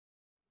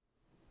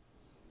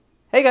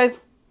Hey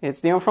guys, it's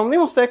Dion from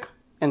DimusTech,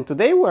 and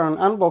today we're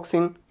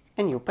unboxing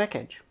a new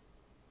package.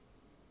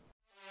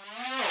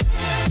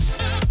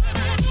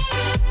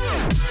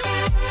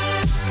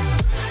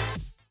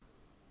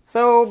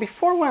 So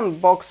before we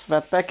unbox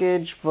that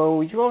package,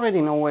 though you already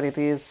know what it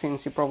is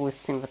since you probably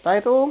seen the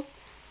title,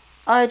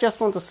 I just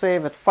want to say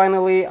that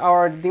finally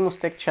our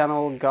DimusTech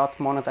channel got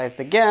monetized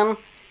again.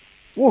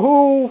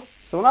 Woohoo!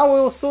 So now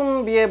we'll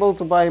soon be able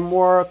to buy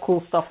more cool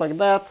stuff like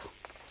that,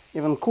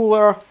 even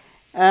cooler,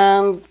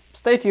 and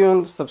stay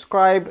tuned,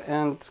 subscribe,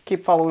 and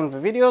keep following the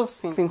videos,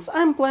 since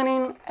I'm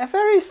planning a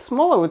very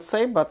small, I would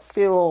say, but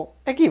still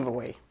a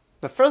giveaway.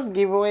 The first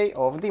giveaway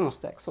of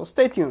DimusTech, so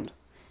stay tuned.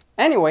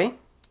 Anyway,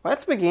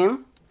 let's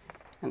begin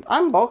and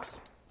unbox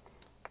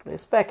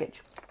this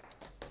package.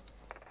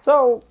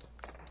 So,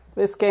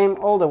 this came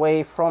all the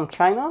way from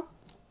China,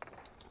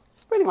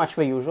 pretty much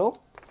the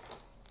usual,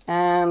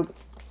 and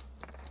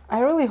I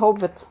really hope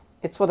that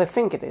it's what I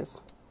think it is,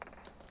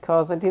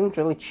 because I didn't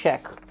really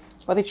check,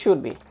 but it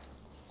should be.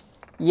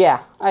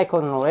 Yeah, I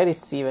can already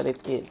see that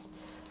it is.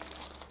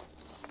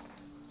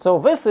 So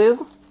this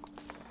is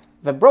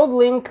the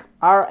BroadLink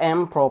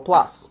RM Pro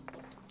Plus.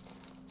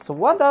 So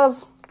what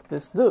does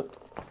this do?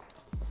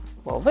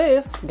 Well,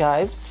 this,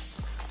 guys,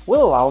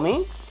 will allow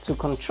me to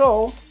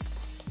control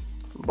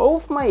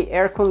both my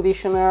air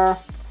conditioner,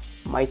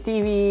 my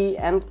TV,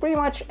 and pretty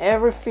much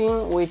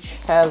everything which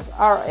has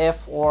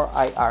RF or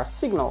IR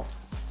signal.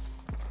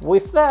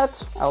 With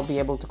that, I'll be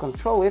able to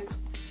control it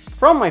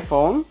from my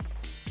phone,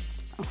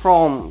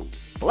 from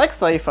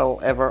Alexa if I'll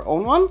ever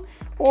own one,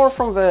 or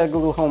from the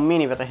Google Home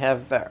Mini that I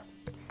have there.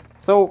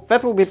 So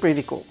that will be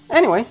pretty cool.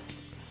 Anyway,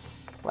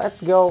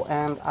 let's go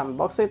and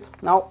unbox it.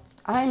 Now,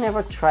 I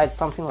never tried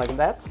something like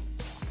that.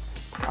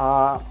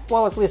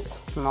 Well, at least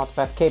not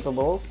that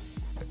capable.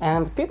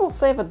 And people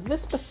say that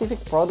this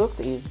specific product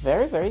is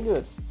very, very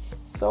good.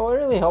 So I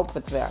really hope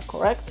that they are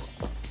correct.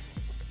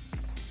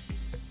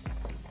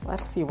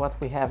 Let's see what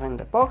we have in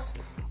the box.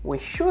 We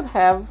should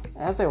have,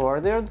 as I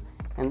ordered,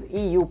 an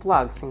EU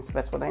plug, since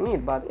that's what I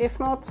need, but if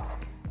not,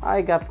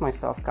 I got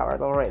myself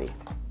covered already.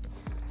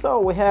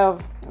 So we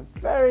have a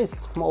very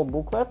small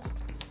booklet.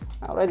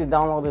 I already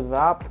downloaded the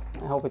app,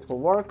 I hope it will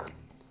work.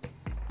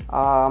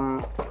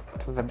 The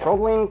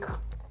BroadLink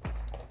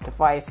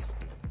device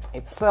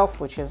itself,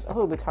 which is a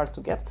little bit hard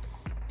to get.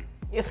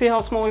 You see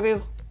how small it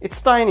is?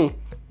 It's tiny.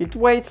 It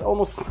weighs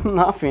almost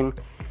nothing.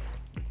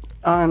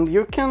 And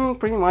you can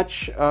pretty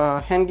much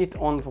hang it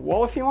on the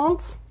wall if you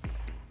want.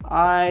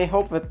 I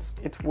hope that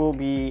it will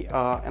be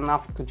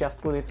enough to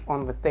just put it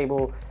on the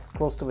table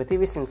close to the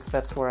TV, since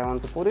that's where I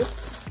want to put it.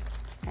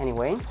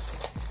 Anyway,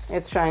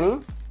 it's shiny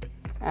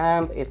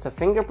and it's a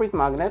fingerprint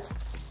magnet.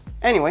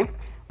 Anyway,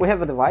 we have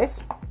the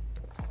device.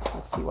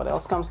 Let's see what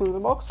else comes in the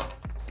box.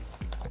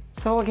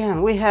 So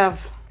again, we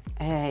have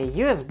a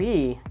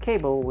USB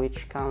cable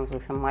which comes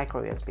with a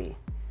micro USB.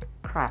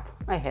 Crap,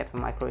 I hate a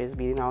micro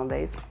USB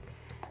nowadays.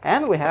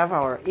 And we have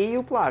our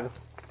EU plug.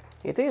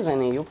 It is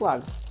an EU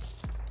plug.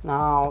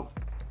 Now,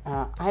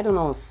 I don't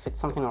know if it's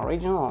something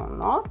original or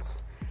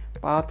not,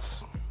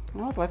 but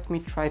you know, let me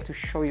try to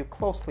show you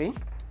closely.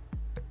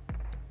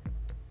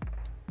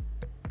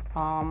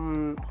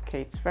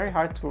 Okay, it's very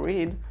hard to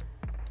read,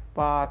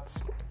 but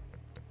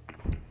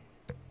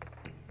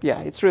yeah,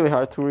 it's really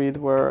hard to read.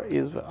 Where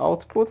is the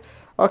output?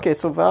 Okay,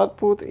 so the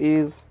output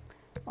is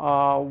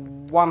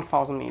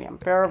 1000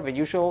 milliampere, the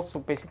usual, so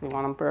basically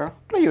 1 ampere,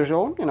 the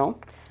usual, you know,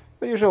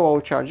 the usual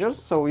old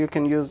chargers, so you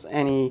can use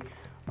any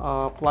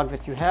plug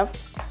that you have.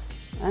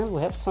 And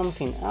we have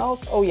something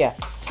else. Oh yeah,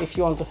 if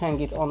you want to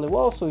hang it on the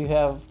wall, so you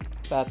have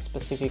that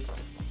specific,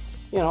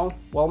 you know,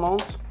 wall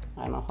mount,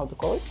 I don't know how to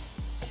call it.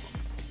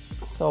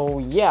 So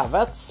yeah,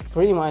 that's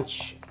pretty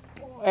much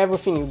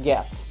everything you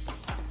get.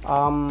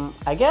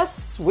 I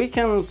guess we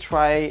can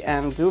try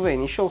and do the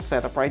initial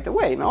setup right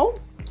away, no?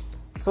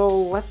 So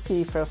let's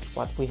see first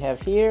what we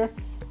have here.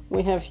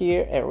 We have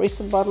here a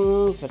reset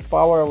button, the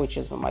power, which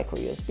is the micro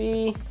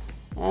USB,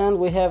 and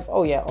we have,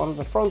 oh yeah, on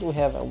the front we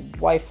have a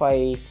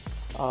Wi-Fi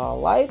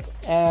light,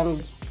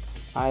 and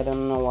I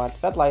don't know what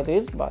that light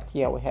is, but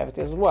yeah, we have it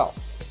as well.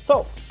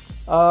 So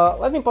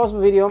let me pause the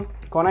video,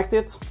 connect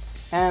it,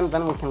 and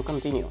then we can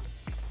continue.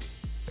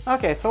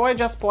 Okay, so I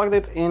just plugged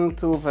it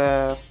into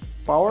the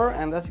power,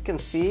 and as you can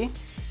see,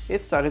 it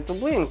started to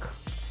blink.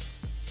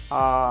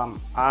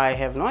 I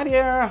have no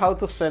idea how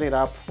to set it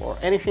up or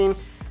anything,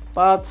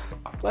 but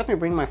let me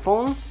bring my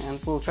phone and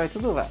we'll try to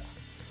do that.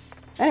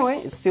 Anyway,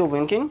 it's still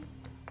blinking.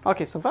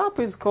 Okay, so the app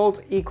is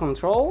called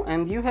eControl,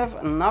 and you have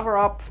another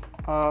app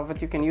that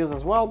you can use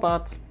as well,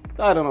 but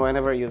I don't know, I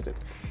never used it.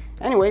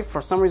 Anyway,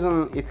 for some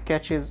reason it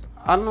catches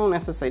unknown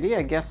SSID,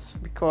 I guess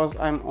because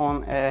I'm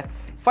on a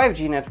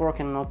 5G network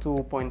and not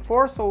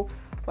 2.4, so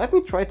let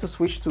me try to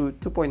switch to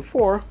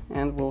 2.4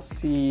 and we'll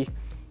see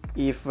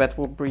if that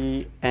will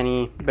be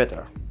any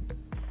better.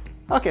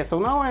 Okay, so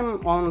now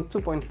I'm on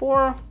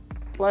 2.4.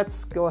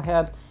 Let's go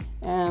ahead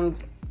and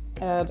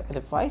add a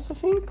device, I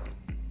think.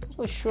 Not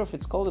really sure if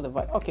it's called a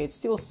device. Okay, it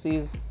still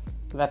sees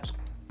that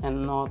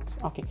and not...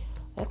 Okay,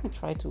 let me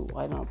try to,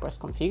 I don't know, press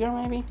configure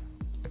maybe?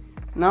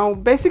 Now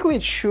basically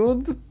it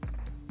should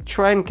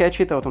try and catch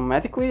it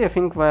automatically. I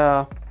think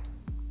I'm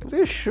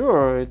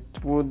sure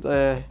it would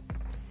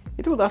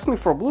ask me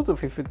for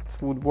Bluetooth if it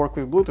would work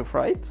with Bluetooth,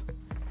 right?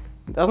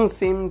 It doesn't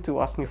seem to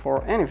ask me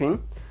for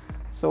anything.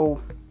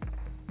 So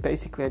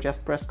basically I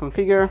just press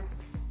configure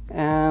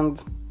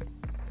and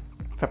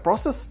the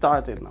process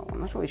started now. I'm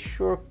not really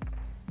sure.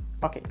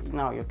 Okay,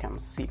 now you can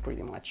see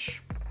pretty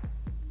much.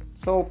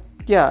 So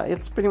yeah,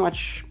 it's pretty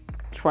much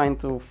trying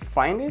to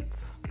find it,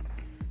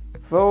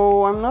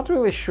 though I'm not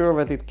really sure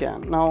that it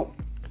can. Now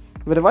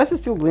the device is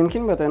still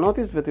blinking, but I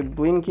noticed that it's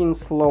blinking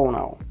slow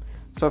now.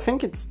 So I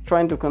think it's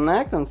trying to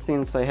connect, and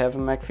since I have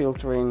MAC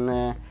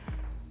filtering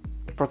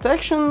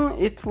protection,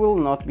 it will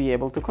not be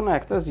able to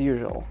connect as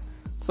usual.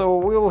 So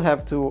we'll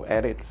have to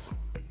edit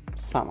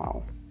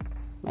somehow.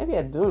 Maybe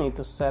I do need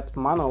to set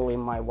manually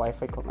my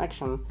Wi-Fi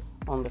connection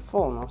on the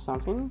phone or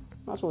something,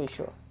 not really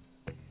sure.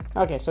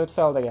 Okay, so it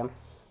failed again.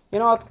 You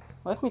know what,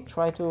 let me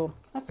try to,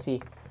 let's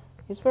see,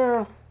 is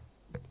there,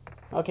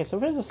 okay, so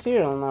there's a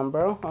serial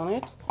number on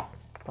it,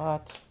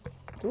 but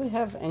do we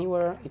have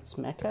anywhere its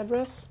MAC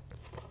address?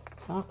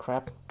 Oh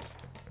crap.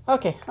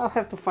 Okay, I'll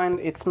have to find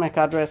its MAC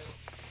address,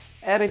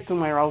 add it to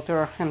my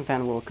router, and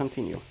then we'll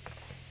continue.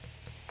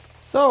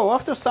 So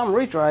after some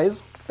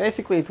retries,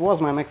 basically it was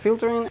my MAC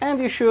filtering, and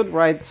you should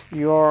write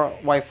your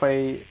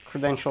Wi-Fi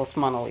credentials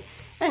manually.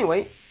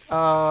 Anyway,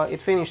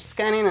 it finished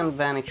scanning and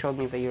then it showed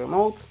me the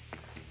remote.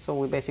 So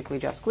we basically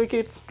just click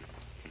it.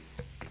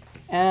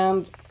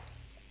 And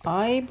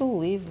I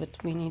believe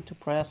that we need to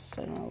press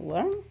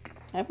learn?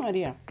 I have no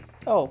idea.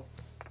 Oh,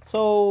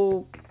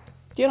 so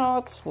you know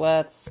what?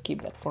 Let's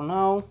skip that for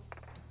now.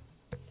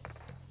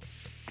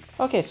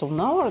 Okay, so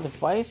now our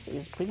device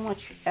is pretty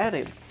much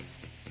added.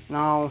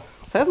 Now,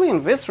 sadly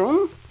in this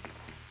room,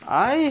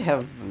 I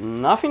have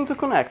nothing to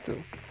connect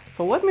to.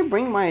 So let me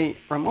bring my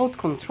remote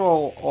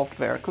control of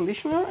the air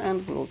conditioner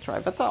and we'll try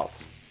that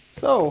out.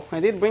 So I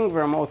did bring the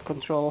remote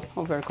control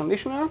of the air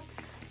conditioner.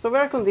 So the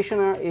air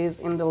conditioner is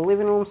in the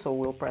living room, so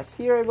we'll press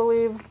here, I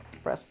believe,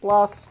 press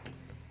plus,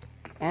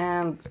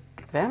 and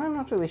then I'm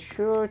not really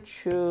sure,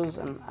 choose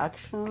an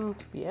action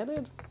to be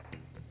added.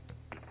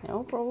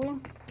 No, probably.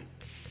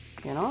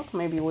 You know what,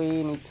 maybe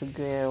we need to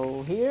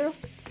go here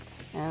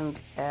and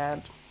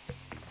add.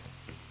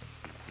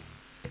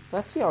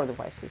 Let's see our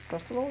device list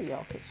first of all. Yeah,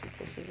 okay, so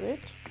this is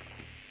it.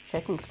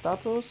 Checking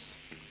status.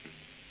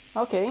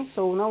 Okay,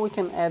 so now we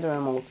can add a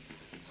remote.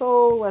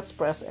 So let's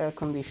press air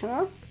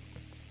conditioner.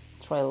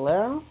 Try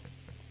learn.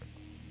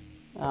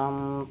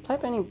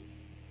 Type any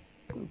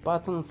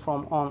button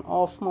from on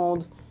off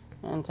mode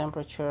and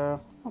temperature.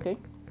 Okay.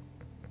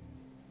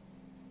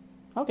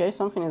 Okay,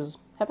 something is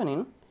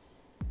happening.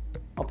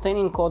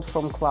 Obtaining code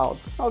from cloud.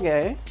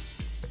 Okay.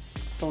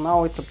 So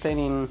now it's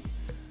obtaining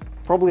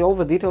probably all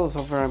the details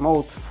of the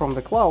remote from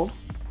the cloud.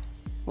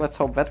 Let's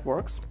hope that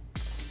works.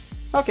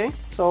 Okay,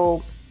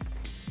 so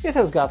it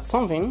has got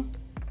something,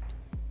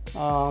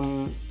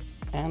 and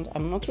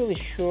I'm not really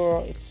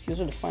sure it's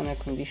user-defined air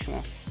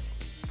conditioner.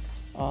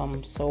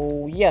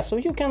 So yeah, so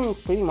you can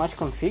pretty much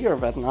configure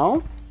that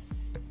now.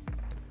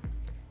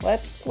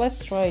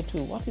 Let's try to,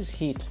 what is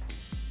heat?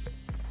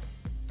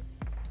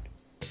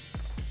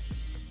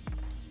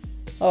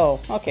 Oh,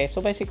 okay,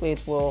 so basically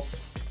it will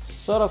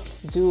sort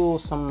of do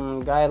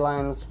some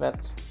guidelines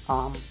that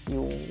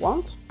you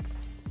want.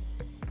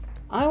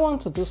 I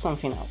want to do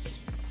something else.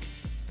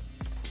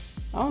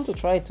 I want to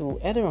try to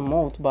add a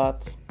remote,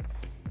 but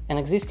an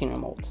existing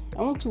remote.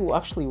 I want to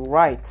actually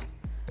write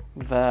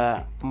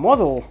the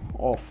model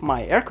of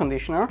my air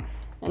conditioner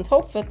and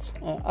hope that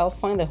I'll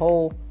find a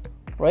whole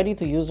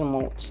ready-to-use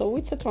remote. So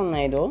it's a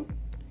Tornado.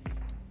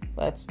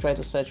 Let's try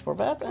to search for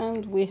that,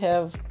 and we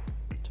have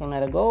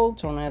Tornado Gold,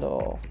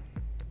 Tornado.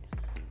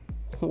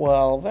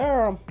 Well, there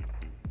are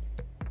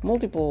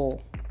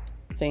multiple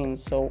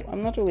things, so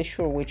I'm not really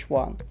sure which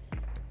one,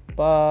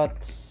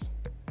 but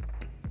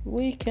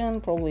we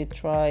can probably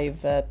try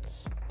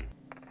that.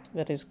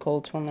 That is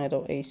called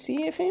Tornado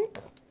AC, I think.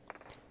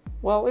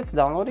 Well, it's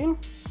downloading.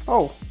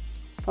 Oh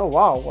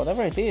wow,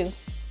 whatever it is,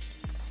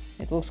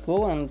 it looks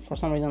cool, and for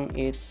some reason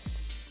it's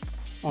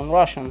on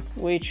Russian,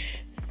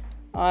 which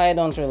I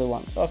don't really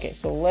want. Okay,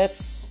 so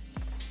let's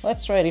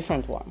try a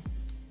different one.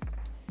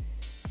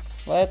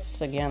 Let's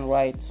again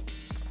write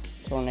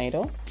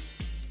Tornado,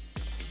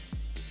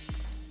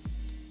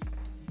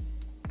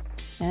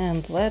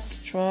 and let's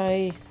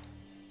try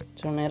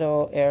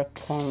Tornado air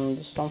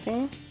con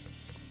something.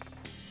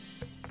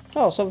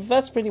 Oh, so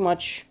that's pretty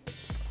much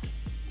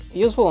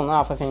useful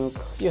enough, I think.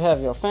 You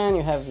have your fan,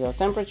 you have your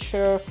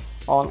temperature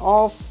on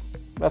off,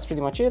 that's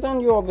pretty much it,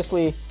 and you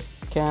obviously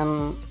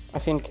can, I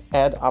think,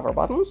 add other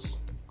buttons.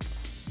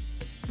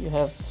 You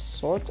have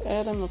sort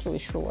add, I'm not really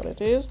sure what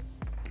it is.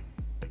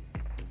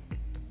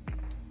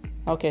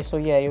 Okay, so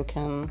yeah, you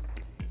can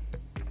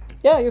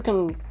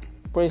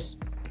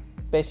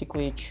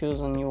basically choose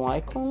a new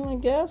icon, I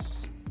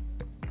guess.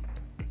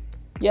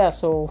 Yeah,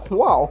 so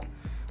wow.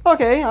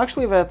 Okay,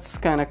 actually that's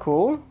kinda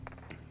cool.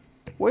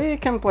 We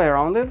can play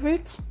around with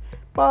it,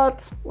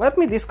 but let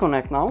me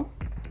disconnect now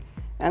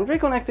and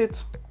reconnect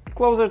it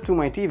closer to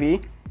my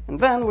TV, and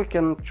then we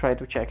can try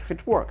to check if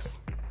it works.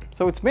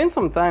 So it's been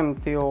some time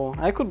till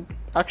I could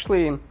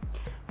actually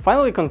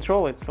finally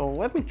control it, so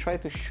let me try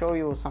to show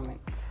you something.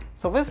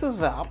 So this is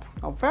the app.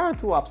 Now there are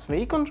two apps,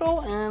 the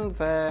eControl and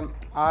the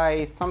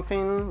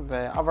iSomething,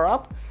 the other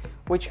app,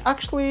 which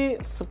actually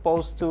is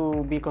supposed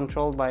to be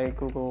controlled by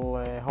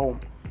Google Home.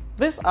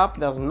 This app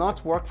does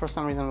not work for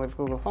some reason with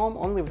Google Home,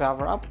 only the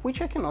other app,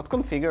 which I cannot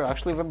configure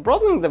actually the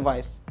BroadLink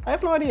device. I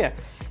have no idea.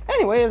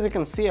 Anyway, as you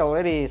can see, I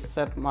already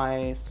set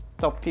my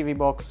top TV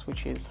box,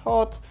 which is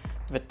hot,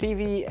 the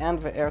TV and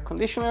the air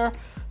conditioner.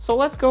 So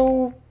let's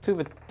go to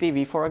the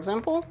TV, for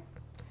example.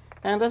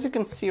 And as you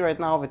can see right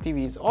now, the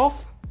TV is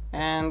off,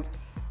 and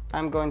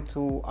I'm going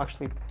to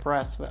actually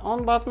press the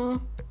on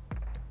button,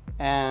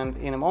 and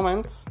in a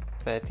moment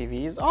the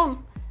TV is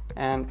on,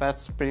 and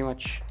that's pretty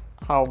much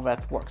how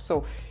that works.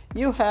 So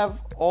you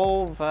have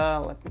all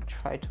the, let me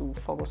try to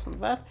focus on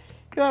that,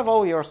 you have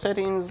all your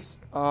settings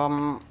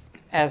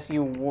as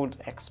you would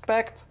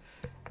expect.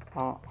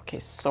 Okay,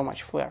 so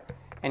much flare.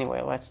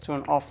 Anyway, let's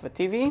turn off the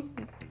TV,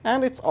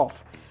 and it's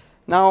off.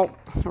 Now,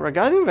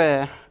 regarding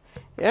the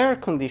air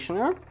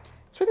conditioner,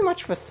 it's pretty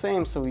much the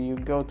same. So you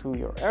go to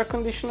your air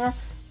conditioner,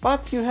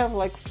 but you have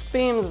like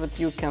themes that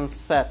you can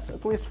set,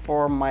 at least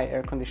for my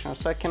air conditioner.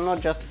 So I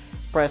cannot just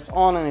press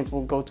on and it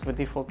will go to the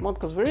default mode,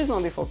 because there is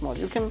no default mode.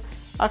 You can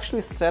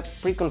actually set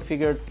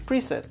pre-configured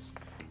presets,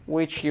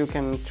 which you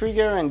can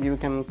trigger and you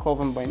can call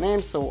them by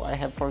name. So I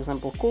have, for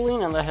example,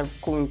 cooling, and I have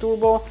cooling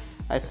turbo.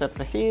 I set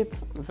the heat,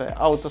 the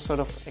auto sort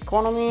of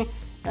economy,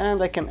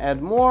 and I can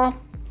add more.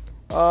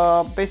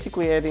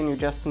 Basically adding, you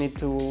just need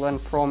to learn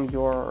from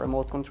your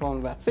remote control,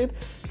 and that's it.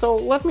 So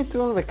let me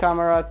turn the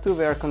camera to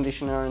the air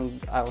conditioner and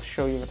I'll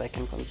show you that I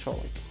can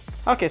control it.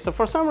 Okay, so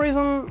for some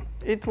reason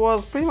it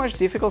was pretty much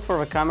difficult for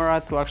the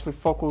camera to actually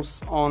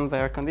focus on the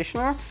air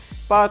conditioner,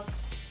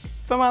 but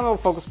the manual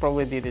focus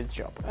probably did its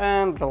job,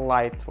 and the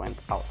light went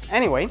out.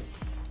 Anyway,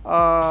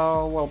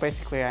 well,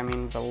 basically I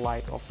mean the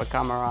light of the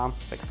camera,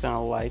 the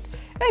external light.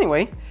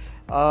 Anyway,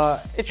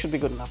 it should be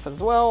good enough as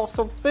well.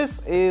 So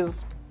this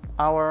is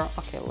our,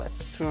 okay,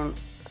 let's turn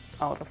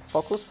out of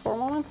focus for a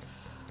moment.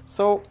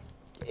 So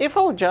if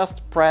I'll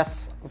just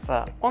press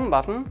the on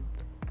button,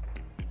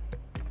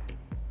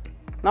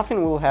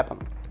 nothing will happen.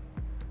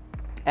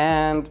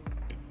 And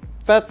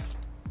that's,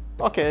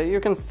 okay, you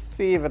can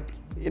see that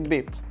it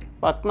beeped,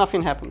 but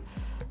nothing happened.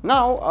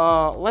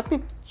 Now, let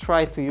me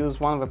try to use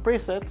one of the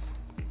presets.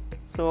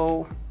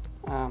 So,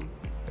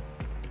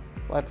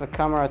 let the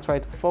camera try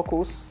to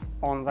focus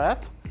on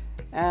that,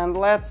 and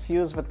let's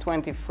use the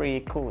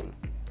 23 cooling.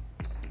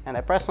 And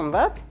I press on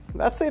that,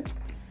 that's it.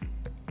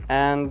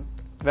 And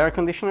the air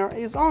conditioner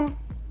is on.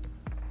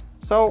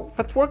 So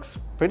that works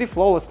pretty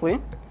flawlessly.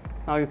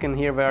 Now you can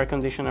hear the air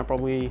conditioner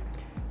probably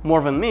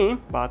more than me,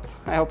 but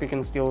I hope you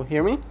can still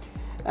hear me.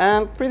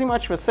 And pretty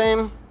much the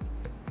same,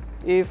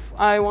 if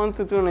I want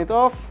to turn it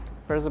off,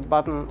 there's a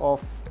button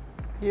off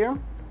here.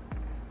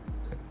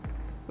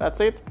 That's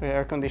it, the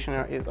air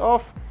conditioner is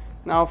off.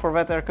 Now for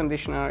that air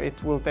conditioner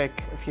it will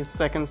take a few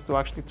seconds to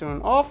actually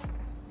turn off,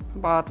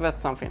 but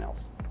that's something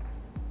else.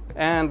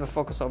 And the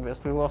focus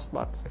obviously lost,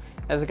 but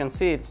as you can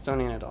see it's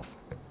turning it off.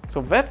 So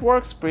that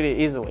works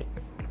pretty easily.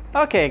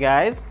 Okay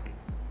guys,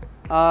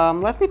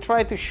 let me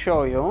try to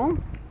show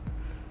you.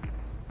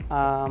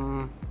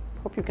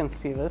 Hope you can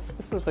see this.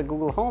 This is the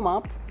Google Home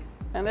app,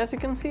 and as you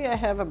can see I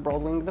have a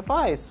BroadLink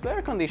device, the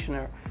air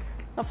conditioner.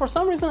 Now for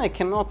some reason I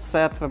cannot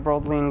set the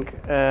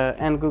BroadLink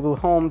and Google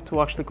Home to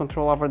actually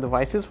control other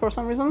devices for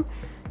some reason.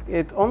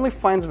 It only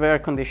finds the air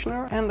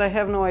conditioner, and I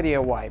have no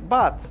idea why.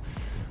 But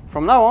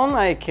from now on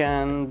I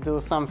can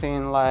do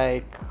something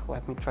like,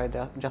 let me try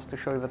that just to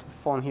show you the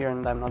phone here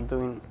and I'm not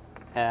doing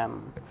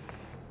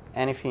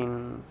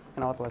anything,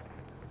 you know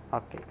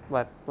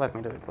what, let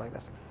me do it like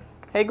this.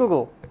 Hey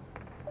Google,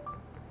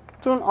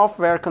 turn off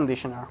the air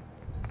conditioner.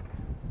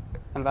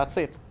 And that's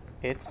it,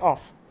 it's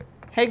off.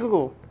 Hey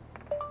Google,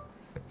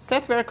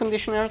 set the air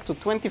conditioner to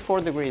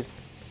 24 degrees.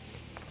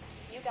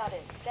 You got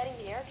it, setting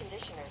the air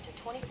conditioner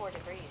to 24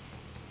 degrees.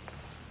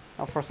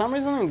 Now for some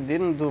reason it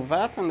didn't do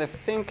that, and I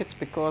think it's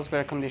because the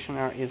air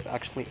conditioner is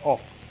actually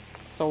off.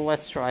 So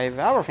let's try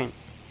the other thing.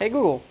 Hey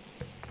Google,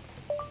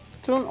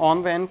 turn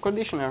on the air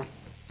conditioner.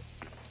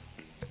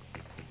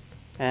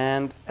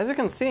 And as you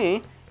can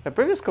see, the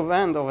previous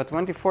command of a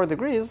 24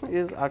 degrees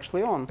is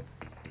actually on.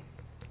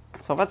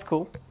 So that's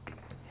cool.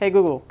 Hey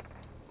Google,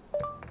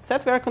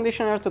 set the air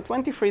conditioner to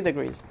 23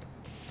 degrees.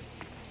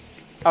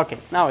 Okay,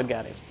 now it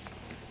got it.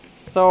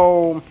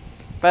 So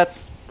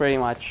that's pretty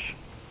much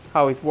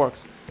how it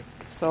works.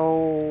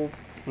 So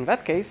in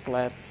that case,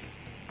 let's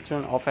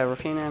turn off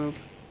everything and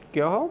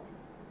go home.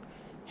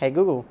 Hey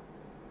Google,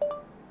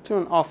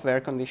 turn off the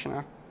air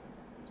conditioner.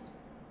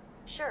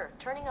 Sure,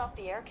 turning off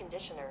the air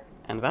conditioner.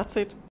 And that's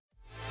it.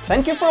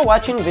 Thank you for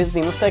watching this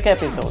DimusTech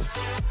episode.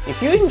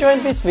 If you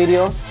enjoyed this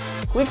video,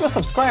 click the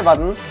subscribe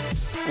button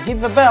and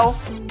hit the bell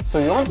so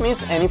you won't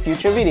miss any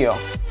future video.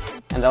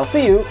 And I'll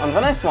see you on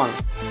the next one.